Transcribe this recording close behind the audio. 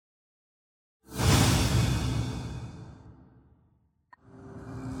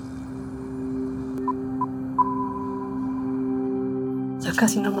Ya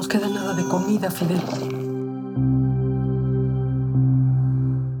casi no nos queda nada de comida, Fidel.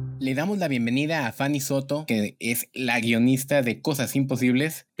 Le damos la bienvenida a Fanny Soto, que es la guionista de Cosas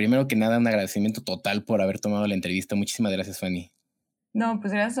Imposibles. Primero que nada, un agradecimiento total por haber tomado la entrevista. Muchísimas gracias, Fanny. No,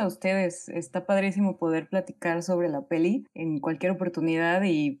 pues gracias a ustedes. Está padrísimo poder platicar sobre la peli en cualquier oportunidad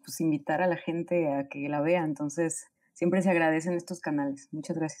y pues invitar a la gente a que la vea. Entonces, siempre se agradecen estos canales.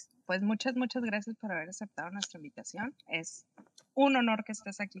 Muchas gracias. Pues muchas gracias por haber aceptado nuestra invitación. Es un honor que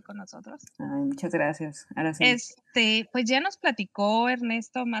estés aquí con nosotros. Ay, muchas gracias, Araceli. Pues ya nos platicó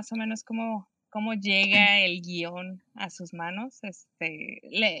Ernesto más o menos cómo llega el guión a sus manos.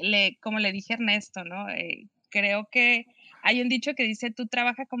 Como le dije a Ernesto, ¿no? Creo que hay un dicho que dice, tú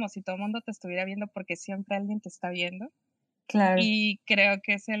trabaja como si todo el mundo te estuviera viendo porque siempre alguien te está viendo. Claro. Y creo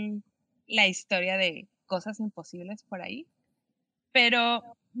que es la historia de Cosas Imposibles por ahí. Pero,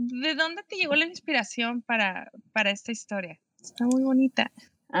 ¿de dónde te llegó la inspiración para esta historia? Está muy bonita.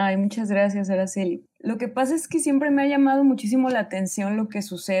 Ay, muchas gracias, Araceli. Lo que pasa es que siempre me ha llamado muchísimo la atención lo que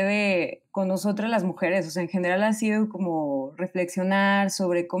sucede con nosotras las mujeres. O sea, en general ha sido como reflexionar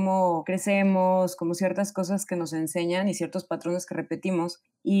sobre cómo crecemos, como ciertas cosas que nos enseñan y ciertos patrones que repetimos.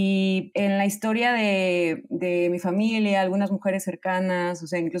 Y en la historia de mi familia, algunas mujeres cercanas, o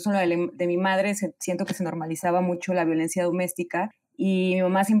sea, incluso la de mi madre, siento que se normalizaba mucho la violencia doméstica. Y mi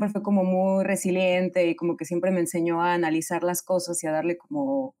mamá siempre fue como muy resiliente y como que siempre me enseñó a analizar las cosas y a darle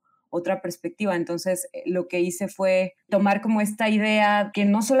como otra perspectiva. Entonces, lo que hice fue tomar como esta idea que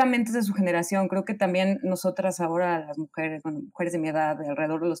no solamente es de su generación, creo que también nosotras ahora, las mujeres, bueno, mujeres de mi edad, de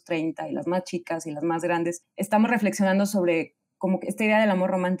alrededor de los 30, y las más chicas y las más grandes, estamos reflexionando sobre como esta idea del amor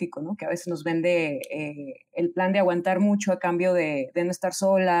romántico, ¿no? Que a veces nos vende el plan de aguantar mucho a cambio de no estar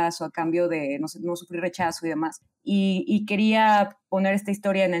solas o a cambio de no sufrir rechazo y demás. Y quería poner esta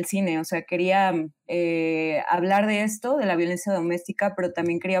historia en el cine, o sea, quería hablar de esto, de la violencia doméstica, pero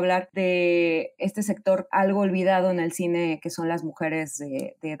también quería hablar de este sector algo olvidado en el cine, que son las mujeres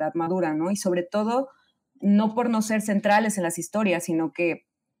de edad madura, ¿no? Y sobre todo, no por no ser centrales en las historias, sino que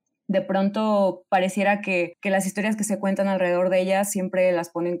de pronto pareciera que las historias que se cuentan alrededor de ellas siempre las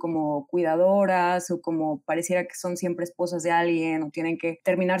ponen como cuidadoras o como pareciera que son siempre esposas de alguien o tienen que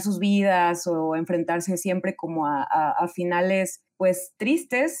terminar sus vidas o enfrentarse siempre como a finales pues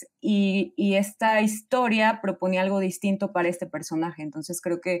tristes y esta historia proponía algo distinto para este personaje. Entonces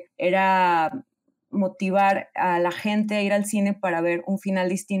creo que era motivar a la gente a ir al cine para ver un final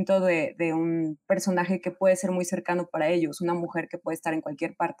distinto de un personaje que puede ser muy cercano para ellos, una mujer que puede estar en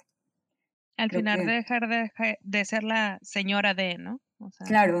cualquier parte. Al final dejar de ser la señora D, ¿no? O sea,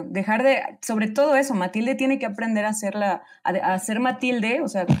 claro, sobre todo eso, Matilde tiene que aprender a ser Matilde, o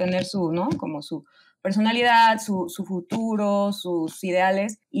sea, tener su, ¿no? Como su personalidad, su futuro, sus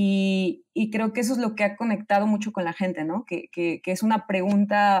ideales, y creo que eso es lo que ha conectado mucho con la gente, ¿no? Que es una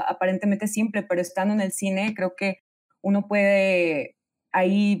pregunta aparentemente simple, pero estando en el cine, creo que uno puede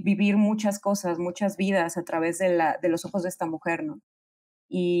ahí vivir muchas cosas, muchas vidas a través de los ojos de esta mujer, ¿no?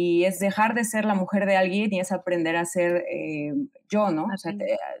 Y es dejar de ser la mujer de alguien y es aprender a ser yo, ¿no? Matilde. O sea,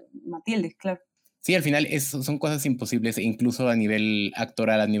 Matilde, claro. Sí, al final son cosas imposibles, incluso a nivel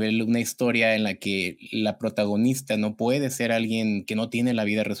actoral, a nivel de una historia en la que la protagonista no puede ser alguien que no tiene la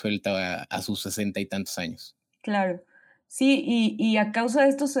vida resuelta a sus 60 y tantos años. Claro. Sí, y a causa de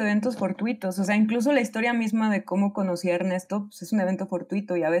estos eventos fortuitos, o sea, incluso la historia misma de cómo conocí a Ernesto, pues es un evento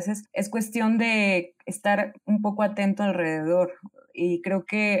fortuito y a veces es cuestión de estar un poco atento alrededor. Y creo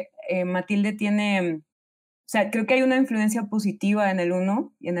que Matilde tiene, o sea, creo que hay una influencia positiva en el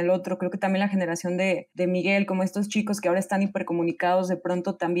uno y en el otro. Creo que también la generación de Miguel, como estos chicos que ahora están hipercomunicados, de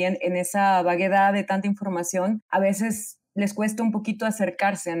pronto también en esa vaguedad de tanta información, a veces les cuesta un poquito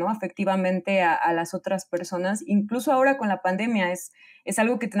acercarse, ¿no? Afectivamente a las otras personas. Incluso ahora con la pandemia es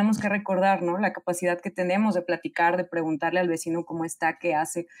algo que tenemos que recordar, ¿no? La capacidad que tenemos de platicar, de preguntarle al vecino cómo está, qué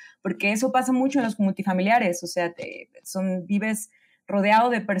hace, porque eso pasa mucho en los multifamiliares, o sea, vives rodeado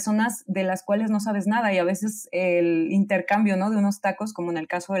de personas de las cuales no sabes nada y a veces el intercambio, ¿no? De unos tacos, como en el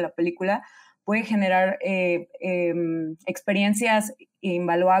caso de la película, puede generar experiencias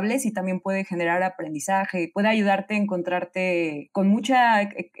invaluables y también puede generar aprendizaje, puede ayudarte a encontrarte con mucha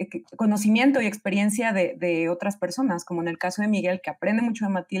conocimiento y experiencia de otras personas, como en el caso de Miguel, que aprende mucho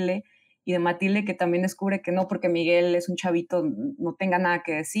de Matilde, y de Matilde, que también descubre que no porque Miguel es un chavito no tenga nada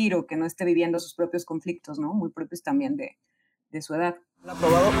que decir o que no esté viviendo sus propios conflictos, ¿no? Muy propios también de su edad. ¿Lo ha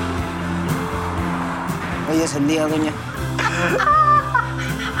probado? Hoy es el día, doña.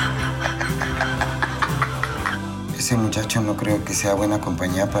 Ese muchacho no creo que sea buena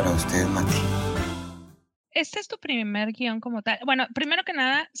compañía para usted, Mati. Este es tu primer guión como tal. Bueno, primero que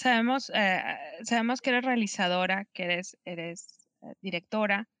nada, sabemos que eres realizadora, que eres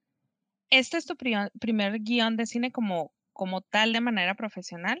directora. ¿Este es tu primer guión de cine como tal de manera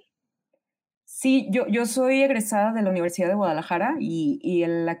profesional? Sí, yo soy egresada de la Universidad de Guadalajara y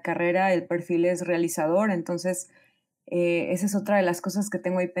en la carrera el perfil es realizador, entonces esa es otra de las cosas que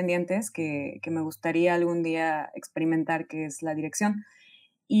tengo ahí pendientes que me gustaría algún día experimentar, que es la dirección.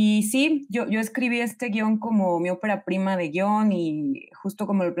 Y sí, yo escribí este guión como mi ópera prima de guión y justo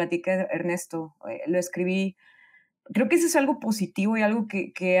como lo platica Ernesto, lo escribí. Creo que eso es algo positivo y algo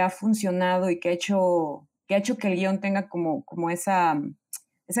que ha funcionado y que ha hecho que el guión tenga como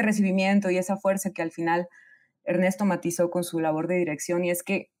ese recibimiento y esa fuerza que al final Ernesto matizó con su labor de dirección. Y es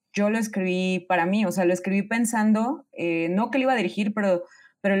que yo lo escribí para mí, o sea, lo escribí pensando, no que lo iba a dirigir, pero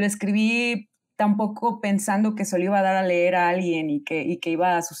lo escribí tampoco pensando que se lo iba a dar a leer a alguien y que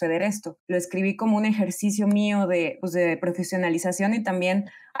iba a suceder esto. Lo escribí como un ejercicio mío pues de profesionalización y también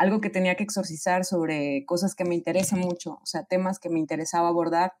algo que tenía que exorcizar sobre cosas que me interesan mucho, o sea, temas que me interesaba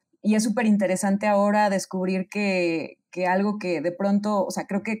abordar. Y es súper interesante ahora descubrir que algo que de pronto, o sea,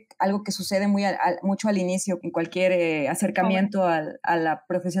 creo que algo que sucede mucho al inicio en cualquier acercamiento a la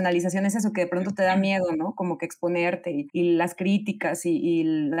profesionalización es eso, que de pronto te da miedo, ¿no? Como que exponerte y las críticas y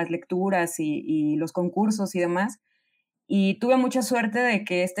las lecturas y los concursos y demás. Y tuve mucha suerte de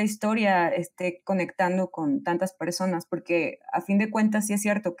que esta historia esté conectando con tantas personas, porque a fin de cuentas sí es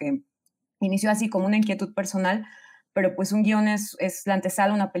cierto que inició así como una inquietud personal, pero pues un guión es la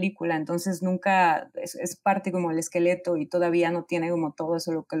antesala a una película, entonces nunca es parte como el esqueleto y todavía no tiene como todo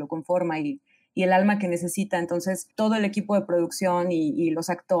eso lo que lo conforma y el alma que necesita, entonces todo el equipo de producción y los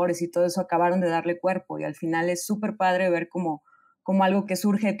actores y todo eso acabaron de darle cuerpo y al final es súper padre ver como algo que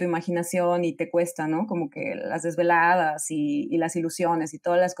surge de tu imaginación y te cuesta, ¿no? Como que las desveladas y las ilusiones y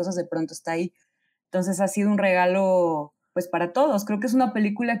todas las cosas de pronto está ahí. Entonces ha sido un regalo pues para todos. Creo que es una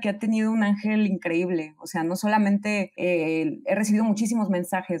película que ha tenido un ángel increíble. O sea, no solamente he recibido muchísimos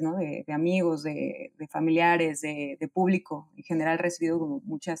mensajes, ¿no? De amigos, de familiares, de público. En general he recibido como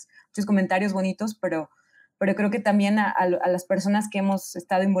muchos comentarios bonitos, pero creo que también a las personas que hemos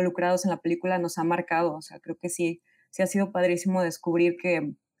estado involucrados en la película nos ha marcado. O sea, creo que sí ha sido padrísimo descubrir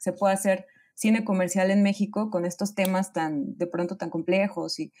que se puede hacer cine comercial en México con estos temas de pronto tan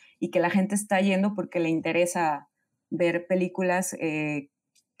complejos y que la gente está yendo porque le interesa ver películas que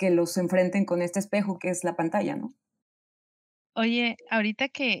los enfrenten con este espejo que es la pantalla, ¿no? Oye, ahorita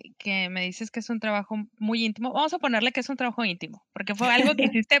que me dices que es un trabajo muy íntimo, vamos a ponerle que es un trabajo íntimo, porque fue algo que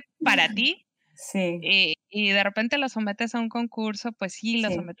hiciste para ti, Sí, y de repente lo sometes a un concurso, pues sí, lo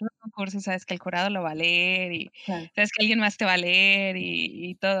sí, sometes a un concurso y sabes que el jurado lo va a leer y claro. sabes que alguien más te va a leer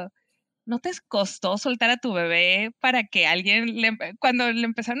y todo. ¿No te costó soltar a tu bebé para que alguien cuando le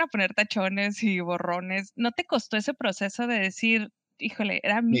empezaron a poner tachones y borrones, no te costó ese proceso de decir: "Híjole,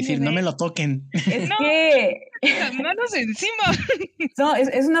 era mi Decir, no bebé"? me lo toquen. Es No, que manos encima. no,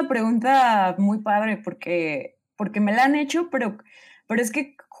 es una pregunta muy padre porque me la han hecho, pero es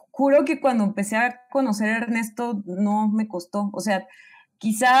que juro que cuando empecé a conocer a Ernesto no me costó. O sea,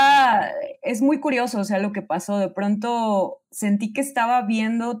 quizá es muy curioso, o sea, lo que pasó. De pronto sentí que estaba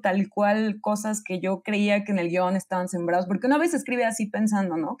viendo tal cual cosas que yo creía que en el guión estaban sembrados, porque una vez escribe así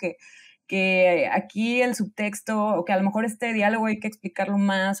pensando, ¿no? Que aquí el subtexto, o que a lo mejor este diálogo hay que explicarlo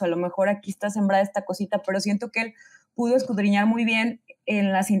más, o a lo mejor aquí está sembrada esta cosita, pero siento que él pudo escudriñar muy bien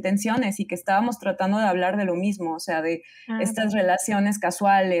en las intenciones y que estábamos tratando de hablar de lo mismo, o sea, de Ah, estas relaciones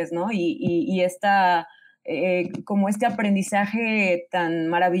casuales, ¿no? Y esta, como este aprendizaje tan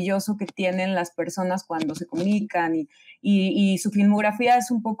maravilloso que tienen las personas cuando se comunican y su filmografía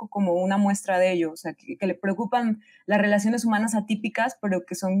es un poco como una muestra de ello, o sea, que le preocupan las relaciones humanas atípicas, pero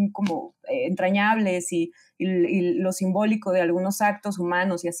que son como entrañables y lo simbólico de algunos actos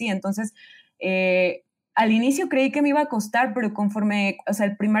humanos y así. Entonces, al inicio creí que me iba a costar, pero conforme, o sea,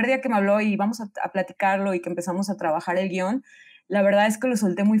 el primer día que me habló y vamos a platicarlo y que empezamos a trabajar el guión, la verdad es que lo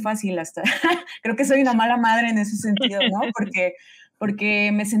solté muy fácil hasta, creo que soy una mala madre en ese sentido, ¿no?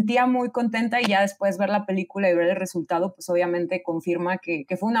 Porque me sentía muy contenta y ya después ver la película y ver el resultado, pues obviamente confirma que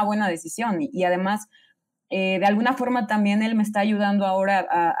fue una buena decisión y además de alguna forma también él me está ayudando ahora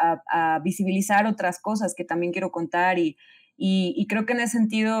a visibilizar otras cosas que también quiero contar y creo que en ese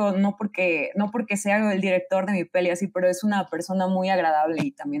sentido, no porque sea el director de mi peli así, pero es una persona muy agradable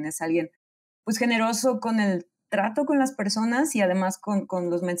y también es alguien pues generoso con el trato con las personas y además con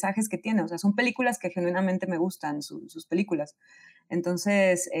los mensajes que tiene. O sea, son películas que genuinamente me gustan, sus películas.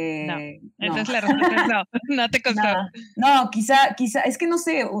 Entonces, no. no. Entonces la respuesta es no, no te costó. Nada. No, quizá, es que no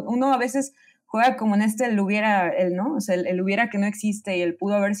sé, uno a veces juega como en el hubiera, ¿no? O sea, el hubiera que no existe y el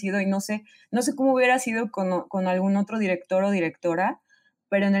pudo haber sido, y no sé cómo hubiera sido con algún otro director o directora,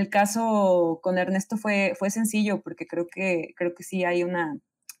 pero en el caso con Ernesto fue sencillo, porque creo que sí hay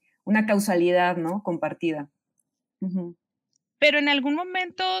una causalidad, ¿no? Compartida. Uh-huh. Pero en algún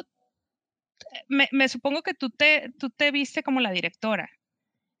momento, me supongo que tú te viste como la directora.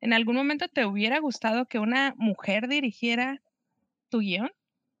 ¿En algún momento te hubiera gustado que una mujer dirigiera tu guión?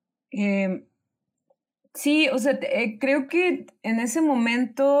 Sí, o sea, creo que en ese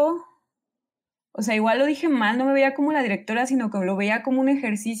momento, o sea, igual lo dije mal, no me veía como la directora, sino que lo veía como un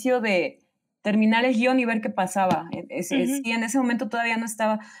ejercicio de terminar el guión y ver qué pasaba. Sí, en ese momento todavía no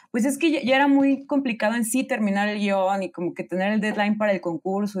estaba, pues es que ya era muy complicado en sí terminar el guión y como que tener el deadline para el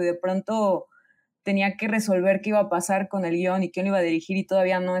concurso y de pronto tenía que resolver qué iba a pasar con el guión y quién lo iba a dirigir y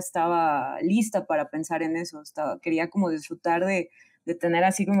todavía no estaba lista para pensar en eso. Quería como disfrutar de tener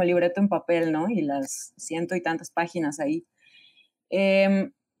así como el libreto en papel, ¿no? Y las 100 y tantas páginas ahí.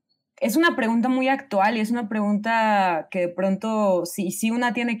 Es una pregunta muy actual y es una pregunta que de pronto sí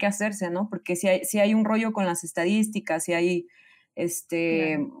una tiene que hacerse, ¿no? Porque si hay un rollo con las estadísticas, si hay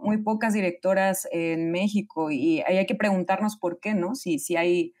muy pocas directoras en México y hay que preguntarnos por qué, ¿no? Si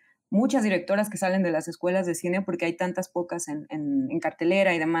hay muchas directoras que salen de las escuelas de cine porque hay tantas pocas en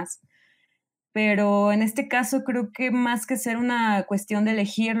cartelera y demás. Pero en este caso creo que más que ser una cuestión de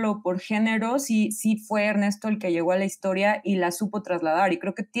elegirlo por género, sí fue Ernesto el que llegó a la historia y la supo trasladar. Y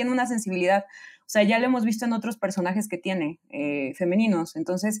creo que tiene una sensibilidad, o sea, ya lo hemos visto en otros personajes que tiene, femeninos.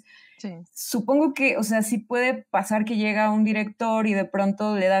 Entonces, sí. Supongo que, o sea, sí puede pasar que llega un director y de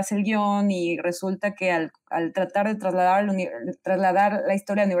pronto le das el guión y resulta que al tratar de trasladar la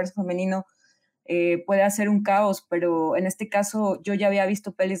historia al universo femenino, puede hacer un caos, pero en este caso yo ya había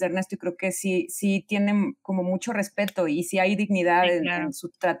visto pelis de Ernesto y creo que sí tienen como mucho respeto y sí hay dignidad en su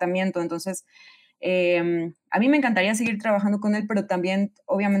tratamiento. Entonces, a mí me encantaría seguir trabajando con él, pero también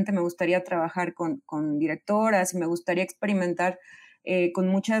obviamente me gustaría trabajar con directoras y me gustaría experimentar con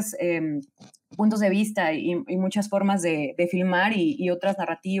muchos puntos de vista y muchas formas de filmar y otras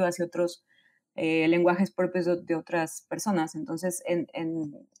narrativas y otros lenguajes propios de otras personas. Entonces, en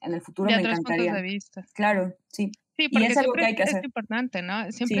el futuro me encantaría. Puntos de vista. Claro, sí. Sí, porque y es algo que hay que hacer. Es importante, ¿no?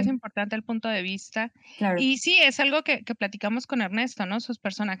 Siempre es importante el punto de vista. Claro. Y sí, es algo que platicamos con Ernesto, ¿no? Sus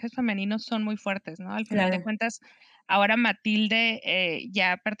personajes femeninos son muy fuertes, ¿no? Al final de cuentas, ahora Matilde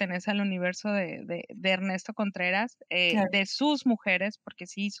ya pertenece al universo de Ernesto Contreras, de sus mujeres, porque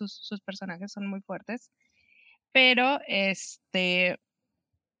sí, sus personajes son muy fuertes. Pero,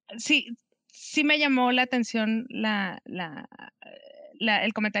 sí me llamó la atención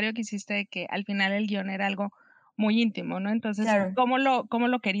el comentario que hiciste de que al final el guión era algo muy íntimo, ¿no? Entonces, ¿cómo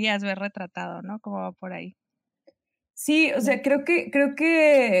lo querías ver retratado, no? ¿Cómo va por ahí? Sí, o sea, creo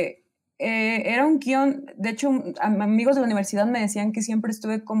que era un guión, de hecho, amigos de la universidad me decían que siempre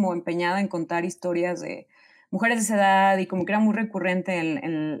estuve como empeñada en contar historias de mujeres de esa edad y como que era muy recurrente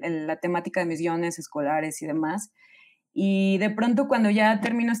en la temática de mis guiones escolares y demás. Y de pronto cuando ya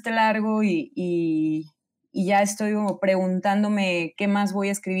termino este largo y ya estoy como preguntándome qué más voy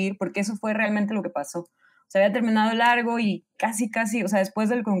a escribir, porque eso fue realmente lo que pasó. O sea, había terminado el largo y casi, o sea, después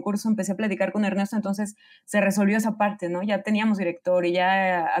del concurso empecé a platicar con Ernesto, entonces se resolvió esa parte, ¿no? Ya teníamos director y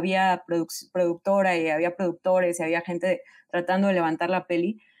ya había productora y había productores y había gente tratando de levantar la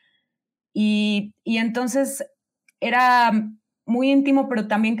peli. Y entonces era muy íntimo, pero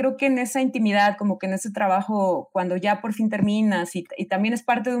también creo que en esa intimidad, como que en ese trabajo, cuando ya por fin terminas y también es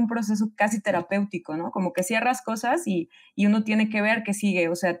parte de un proceso casi terapéutico, ¿no? Como que cierras cosas y uno tiene que ver qué sigue,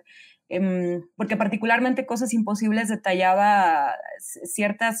 o sea, porque particularmente Cosas Imposibles detallaba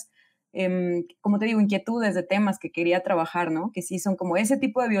ciertas, como te digo, inquietudes de temas que quería trabajar, ¿no? Que sí son como ese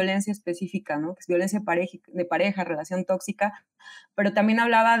tipo de violencia específica, ¿no? Que es violencia de pareja, relación tóxica, pero también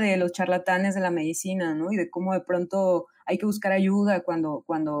hablaba de los charlatanes de la medicina, ¿no? Y de cómo de pronto hay que buscar ayuda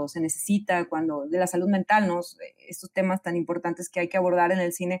cuando se necesita, de la salud mental, ¿no? Estos temas tan importantes que hay que abordar en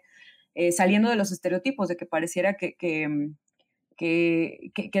el cine, saliendo de los estereotipos, de que pareciera que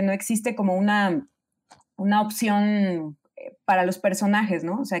no existe como una opción para los personajes,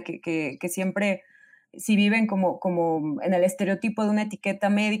 ¿no? O sea, que siempre, si viven como en el estereotipo de una etiqueta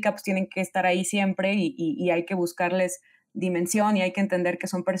médica, pues tienen que estar ahí siempre y hay que buscarles dimensión y hay que entender que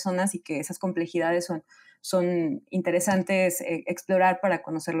son personas y que esas complejidades son interesantes explorar para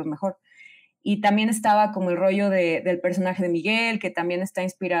conocerlos mejor. Y también estaba como el rollo del personaje de Miguel, que también está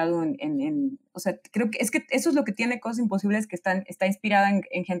inspirado o sea, creo que es que eso es lo que tiene Cosas Imposibles, que está inspirada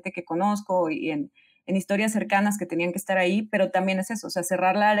en gente que conozco y en historias cercanas que tenían que estar ahí, pero también es eso, o sea,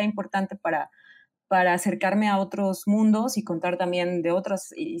 cerrarla era importante para acercarme a otros mundos y contar también de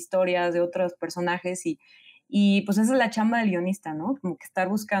otras historias, de otros personajes y pues esa es la chamba del guionista, ¿no? Como que estar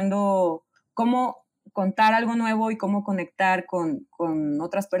buscando cómo contar algo nuevo y cómo conectar con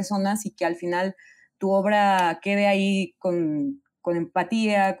otras personas y que al final tu obra quede ahí con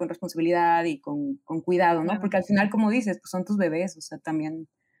empatía, con responsabilidad y con cuidado, ¿no? Porque al final, como dices, pues son tus bebés, o sea, también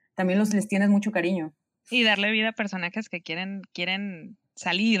les tienes mucho cariño. Y darle vida a personajes que quieren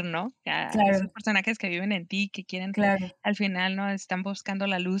salir, ¿no? A esos Claro, personajes que viven en ti, que quieren, claro, al final, ¿no? Están buscando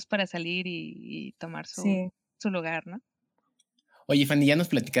la luz para salir y tomar sí. su lugar, ¿no? Oye, Fanny, ya nos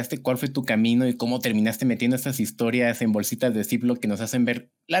platicaste cuál fue tu camino y cómo terminaste metiendo estas historias en bolsitas de Ziploc que nos hacen ver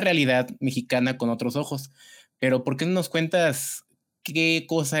la realidad mexicana con otros ojos. Pero ¿por qué no nos cuentas qué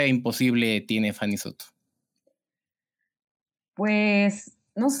cosa imposible tiene Fanny Soto? Pues,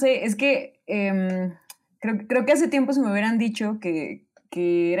 no sé, es que creo que hace tiempo se me hubieran dicho que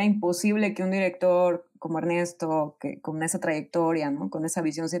era imposible que un director como Ernesto, que con esa trayectoria, ¿no? Con esa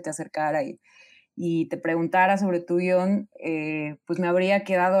visión se te acercara y te preguntara sobre tu guión, pues me habría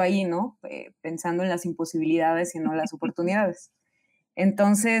quedado ahí, ¿no? Pensando en las imposibilidades y no las oportunidades.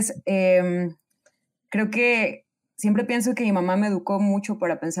 Entonces, creo que siempre pienso que mi mamá me educó mucho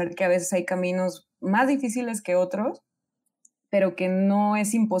para pensar que a veces hay caminos más difíciles que otros, pero que no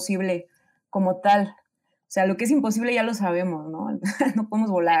es imposible como tal. O sea, lo que es imposible ya lo sabemos, ¿no? No podemos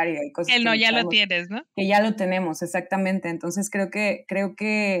volar y hay cosas El no que ya lo sabemos tienes, ¿no? que ya lo tenemos, exactamente. Entonces creo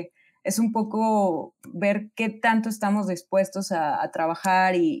que es un poco ver qué tanto estamos dispuestos a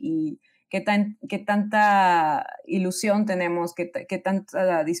trabajar y qué tanta ilusión tenemos, qué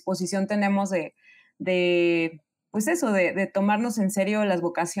tanta disposición tenemos de pues eso, de tomarnos en serio las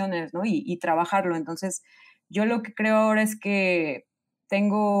vocaciones, ¿no? Y trabajarlo. Entonces, yo lo que creo ahora es que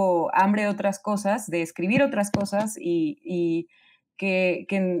tengo hambre de otras cosas, de escribir otras cosas y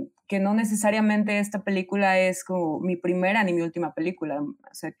que no necesariamente esta película es como mi primera ni mi última película. O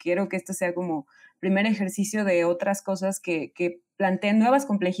sea, quiero que este sea como primer ejercicio de otras cosas que planteen nuevas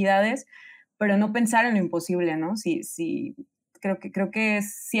complejidades, pero no pensar en lo imposible, ¿no? Sí, creo que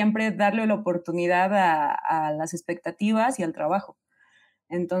es siempre darle la oportunidad a las expectativas y al trabajo.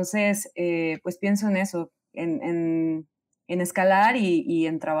 Entonces, pues pienso en eso, en escalar y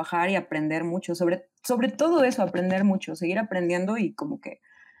en trabajar y aprender mucho, sobre todo eso, aprender mucho, seguir aprendiendo y como que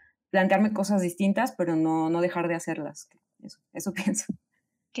plantearme cosas distintas, pero no dejar de hacerlas. Eso pienso.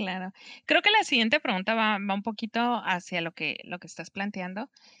 Claro. Creo que la siguiente pregunta va un poquito hacia lo que estás planteando.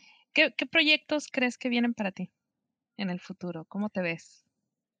 ¿Qué proyectos crees que vienen para ti en el futuro? ¿Cómo te ves?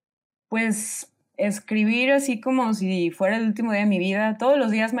 Pues escribir así como si fuera el último día de mi vida. Todos los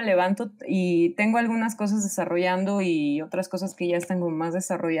días me levanto y tengo algunas cosas desarrollando y otras cosas que ya están como más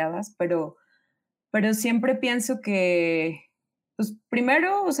desarrolladas, pero siempre pienso que, pues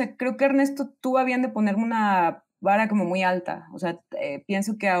primero, o sea, creo que Ernesto tuvo a bien de ponerme una vara como muy alta. O sea,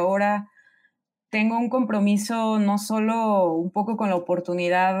 pienso que ahora tengo un compromiso no solo un poco con la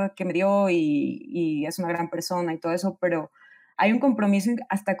oportunidad que me dio y es una gran persona y todo eso, pero hay un compromiso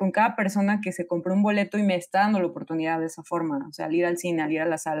hasta con cada persona que se compró un boleto y me está dando la oportunidad de esa forma, o sea, al ir al cine, al ir a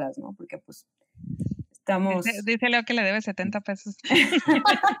las salas, ¿no? Porque pues estamos... Dice Leo que le debe 70 pesos.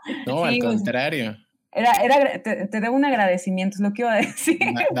 No, al Sí, pues, contrario, te debo un agradecimiento, es lo que iba a decir,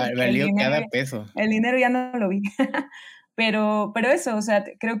 porque valió cada peso. el dinero ya no lo vi. Pero eso, o sea,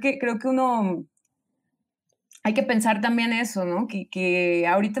 creo que uno hay que pensar también eso, ¿no? Que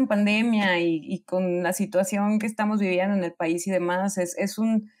ahorita en pandemia y con la situación que estamos viviendo en el país y demás,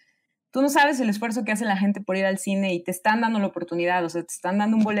 tú no sabes el esfuerzo que hace la gente por ir al cine y te están dando la oportunidad, o sea, te están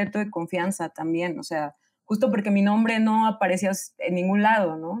dando un boleto de confianza también, o sea, justo porque mi nombre no aparecía en ningún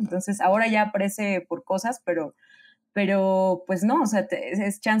lado, ¿no? Entonces ahora ya aparece por cosas, pero pues no, o sea,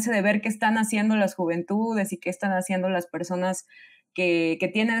 es chance de ver qué están haciendo las juventudes y qué están haciendo las personas que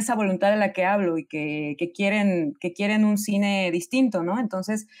tienen esa voluntad de la que hablo y que quieren un cine distinto, ¿no?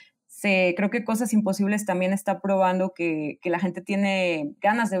 Entonces, creo que Cosas Imposibles también está probando que la gente tiene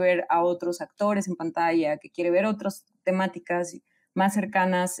ganas de ver a otros actores en pantalla, que quiere ver otras temáticas más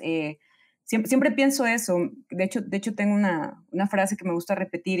cercanas. Siempre pienso eso. De hecho tengo una frase que me gusta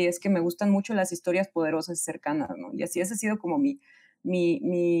repetir y es que me gustan mucho las historias poderosas y cercanas, ¿no? Y así ese ha sido como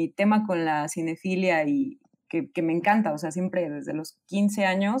mi tema con la cinefilia y que me encanta, o sea, siempre desde los 15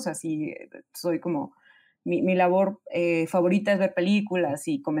 años, así soy como, mi labor favorita es ver películas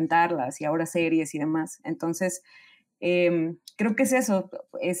y comentarlas y ahora series y demás. Entonces, creo que es eso,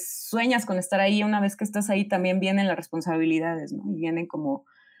 sueñas con estar ahí, una vez que estás ahí también vienen las responsabilidades, ¿no? Y vienen como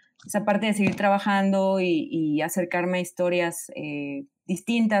esa parte de seguir trabajando y acercarme a historias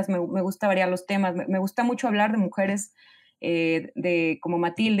distintas, me gusta variar los temas, me gusta mucho hablar de mujeres como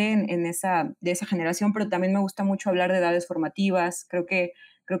Matilde de esa generación, pero también me gusta mucho hablar de edades formativas, creo que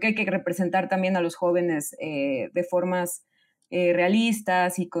hay que representar también a los jóvenes de formas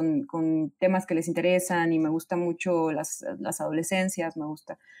realistas y con temas que les interesan, y me gusta mucho las adolescencias, me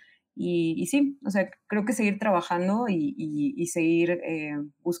gusta. Y sí, o sea, creo que seguir trabajando y seguir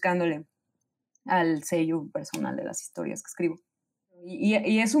buscándole al sello personal de las historias que escribo.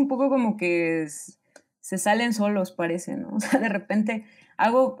 Y es un poco como que se salen solos, parece, ¿no? O sea, de repente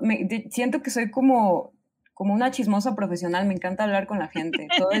siento que soy como una chismosa profesional, me encanta hablar con la gente,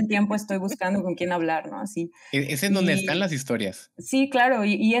 todo el tiempo estoy buscando con quién hablar, ¿no? Así. Es en donde están las historias. Sí, claro,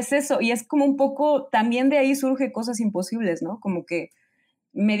 y es eso, y es como un poco, también de ahí surge Cosas Imposibles, ¿no? Como que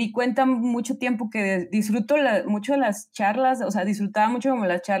me di cuenta mucho tiempo que disfruto mucho de las charlas, o sea, disfrutaba mucho como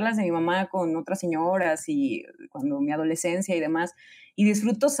las charlas de mi mamá con otras señoras y cuando mi adolescencia y demás, y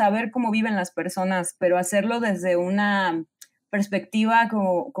disfruto saber cómo viven las personas, pero hacerlo desde una perspectiva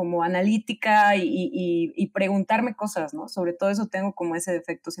como analítica y preguntarme cosas, ¿no? Sobre todo eso tengo como ese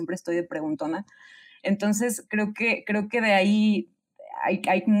defecto, siempre estoy de preguntona. Entonces, creo que de ahí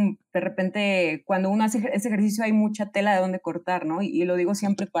hay de repente, cuando uno hace ese ejercicio hay mucha tela de dónde cortar, ¿no? Y lo digo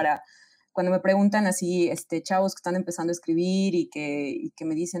siempre para cuando me preguntan así, chavos que están empezando a escribir y que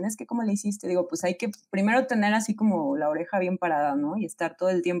me dicen, es que ¿cómo le hiciste? Digo, pues hay que primero tener así como la oreja bien parada, ¿no? Y estar todo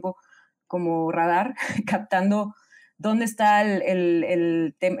el tiempo como radar, captando dónde está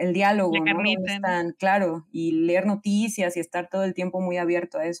el diálogo, ¿no? ¿Dónde están? Claro, y leer noticias y estar todo el tiempo muy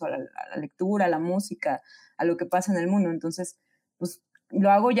abierto a eso, a la lectura, a la música, a lo que pasa en el mundo. Entonces, pues lo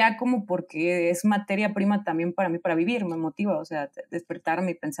hago ya como porque es materia prima también para mí, para vivir, me motiva, o sea,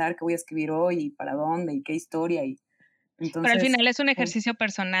 despertarme y pensar qué voy a escribir hoy y para dónde y qué historia. Y entonces, pero al final es un ejercicio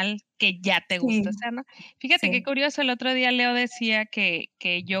personal que ya te gusta hacer, ¿no? Fíjate qué curioso, el otro día Leo decía que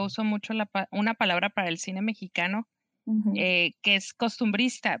yo uso mucho una palabra para el cine mexicano, que es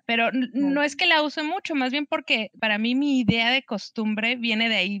costumbrista, pero no es que la use mucho, más bien porque para mí mi idea de costumbre viene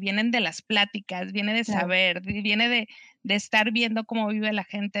de ahí, vienen de las pláticas, viene de saber, viene de estar viendo cómo vive la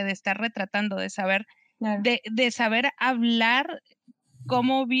gente, de estar retratando, de saber, de saber hablar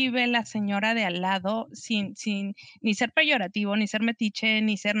cómo vive la señora de al lado sin ni ser peyorativo, ni ser metiche,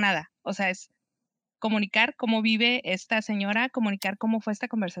 ni ser nada. O sea, es comunicar cómo vive esta señora, comunicar cómo fue esta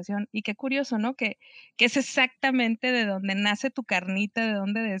conversación. Y qué curioso, ¿no? Que es exactamente de donde nace tu carnita, de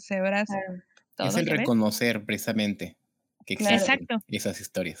donde deshebras todo. Es el reconocer precisamente que existen esas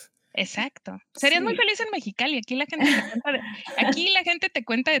historias. Exacto. Serías muy feliz en Mexicali. Aquí la gente te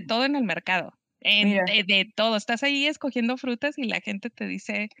cuenta de todo en el mercado. De todo. Estás ahí escogiendo frutas y la gente te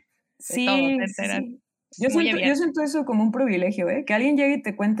dice de todo, te enteras. Sí. Yo siento eso como un privilegio, que alguien llegue y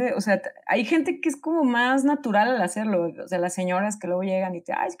te cuente, o sea, hay gente que es como más natural al hacerlo, o sea, las señoras que luego llegan y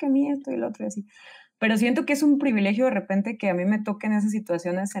te, es que a mí esto y lo otro y así, pero siento que es un privilegio de repente que a mí me toquen esas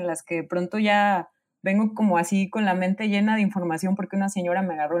situaciones en las que de pronto ya vengo como así con la mente llena de información porque una señora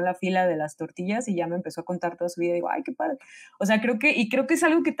me agarró en la fila de las tortillas y ya me empezó a contar toda su vida y digo, ay, qué padre. O sea, creo que es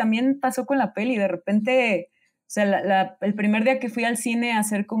algo que también pasó con la peli, de repente, o sea, el primer día que fui al cine a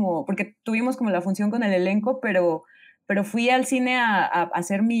hacer como, porque tuvimos como la función con el elenco, pero fui al cine a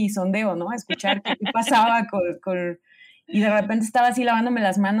hacer mi sondeo, ¿no? A escuchar qué pasaba y de repente estaba así lavándome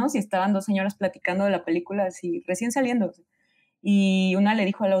las manos y estaban dos señoras platicando de la película así, recién saliendo. Y una le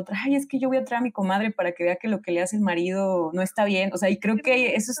dijo a la otra, ay, es que yo voy a traer a mi comadre para que vea que lo que le hace el marido no está bien. O sea, y creo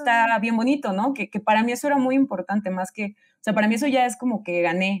que eso está bien bonito, ¿no? Que para mí eso era muy importante, más que, o sea, para mí eso ya es como que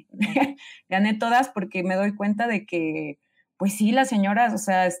gané, gané todas porque me doy cuenta de que, pues sí, las señoras, o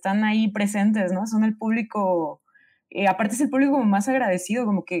sea, están ahí presentes, ¿no? Son el público, aparte es el público como más agradecido,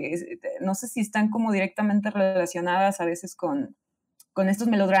 como que, no sé si están como directamente relacionadas a veces con estos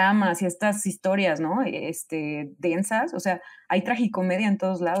melodramas y estas historias, ¿no? Densas, o sea, hay tragicomedia en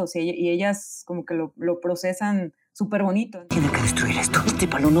todos lados y ellas como que lo procesan súper bonito. Tiene que destruir esto. Este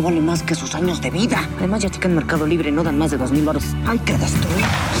palo no vale más que sus años de vida. Además, ya que en Mercado Libre no dan más de 2,000 baros. Hay que destruir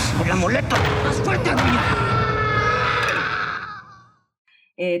el amuleto. ¡Más fuerte!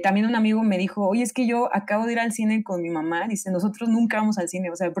 También un amigo me dijo, oye, es que yo acabo de ir al cine con mi mamá. Dice, nosotros nunca vamos al cine,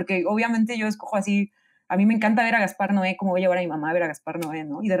 o sea, porque obviamente yo escojo así. A mí me encanta ver a Gaspar Noé, cómo voy a llevar a mi mamá a ver a Gaspar Noé,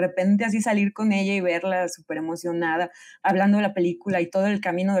 ¿no? Y de repente así salir con ella y verla súper emocionada, hablando de la película y todo el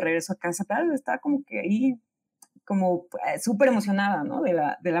camino de regreso a casa, claro, estaba como que ahí, como súper emocionada, ¿no? De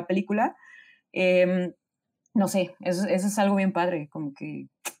la película. No sé, eso es algo bien padre, como que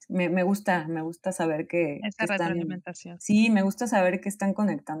me gusta saber que esa retroalimentación. Sí, me gusta saber que están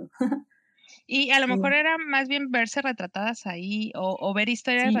conectando. Y a lo mejor era más bien verse retratadas ahí o ver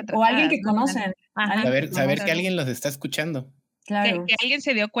historias retratadas. O alguien que conocen. Saber que alguien los está escuchando. Claro. Que alguien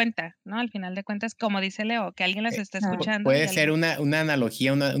se dio cuenta, ¿no? Al final de cuentas, como dice Leo, que alguien las está escuchando. Puede ser una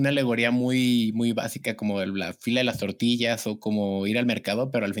analogía, una alegoría muy, muy básica, como la fila de las tortillas o como ir al mercado,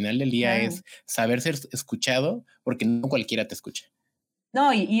 pero al final del día es saber ser escuchado, porque no cualquiera te escucha.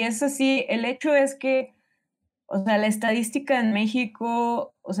 No, y es así, el hecho es que, o sea, la estadística en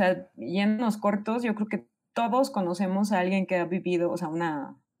México, o sea, yéndonos cortos, yo creo que todos conocemos a alguien que ha vivido, o sea,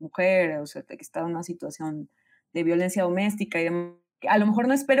 una mujer, o sea, que está en una situación de violencia doméstica y demás. A lo mejor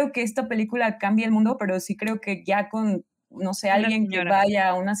no espero que esta película cambie el mundo, pero sí creo que ya con, no sé, alguien que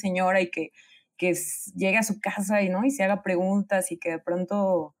vaya, una señora y que llegue a su casa y, ¿no? Y se haga preguntas y que de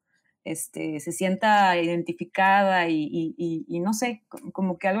pronto se sienta identificada y no sé,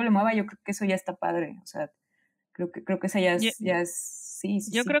 como que algo le mueva, yo creo que eso ya está padre. O sea, creo que esa ya es sí.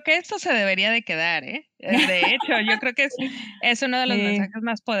 Yo creo que esto se debería de quedar, ¿eh? De hecho, yo creo que es uno de los mensajes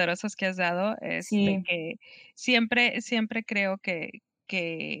más poderosos que has dado, que siempre creo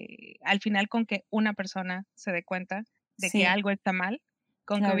que al final con que una persona se dé cuenta de que algo está mal,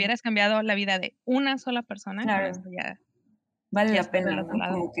 con que hubieras cambiado la vida de una sola persona, con esto ya vale ya la pena, ¿no?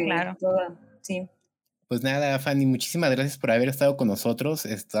 Como que sí. Pues nada, Fanny, muchísimas gracias por haber estado con nosotros.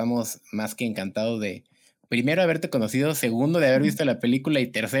 Estamos más que encantados de, primero, haberte conocido, segundo, de haber visto la película y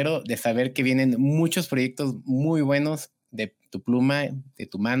tercero, de saber que vienen muchos proyectos muy buenos de tu pluma, de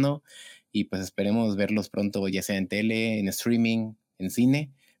tu mano, y pues esperemos verlos pronto, ya sea en tele, en streaming, en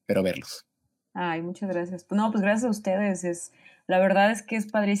cine, pero verlos. Ay, muchas gracias. No, pues gracias a ustedes. La verdad es que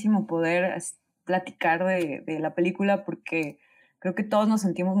es padrísimo poder platicar de la película porque creo que todos nos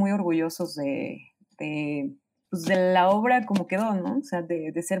sentimos muy orgullosos de la obra como quedó, ¿no? O sea,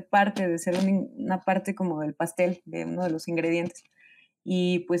 de ser parte, de ser una parte como del pastel, de uno de los ingredientes.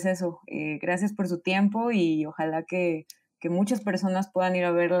 Y pues eso, gracias por su tiempo y ojalá que muchas personas puedan ir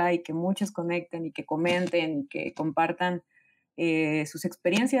a verla y que muchos conecten y que comenten y que compartan sus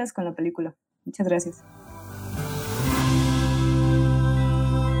experiencias con la película. Muchas gracias.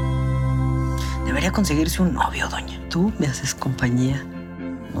 Debería conseguirse un novio, doña. ¿Tú me haces compañía?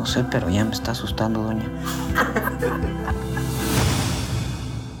 No sé, pero ya me está asustando, doña.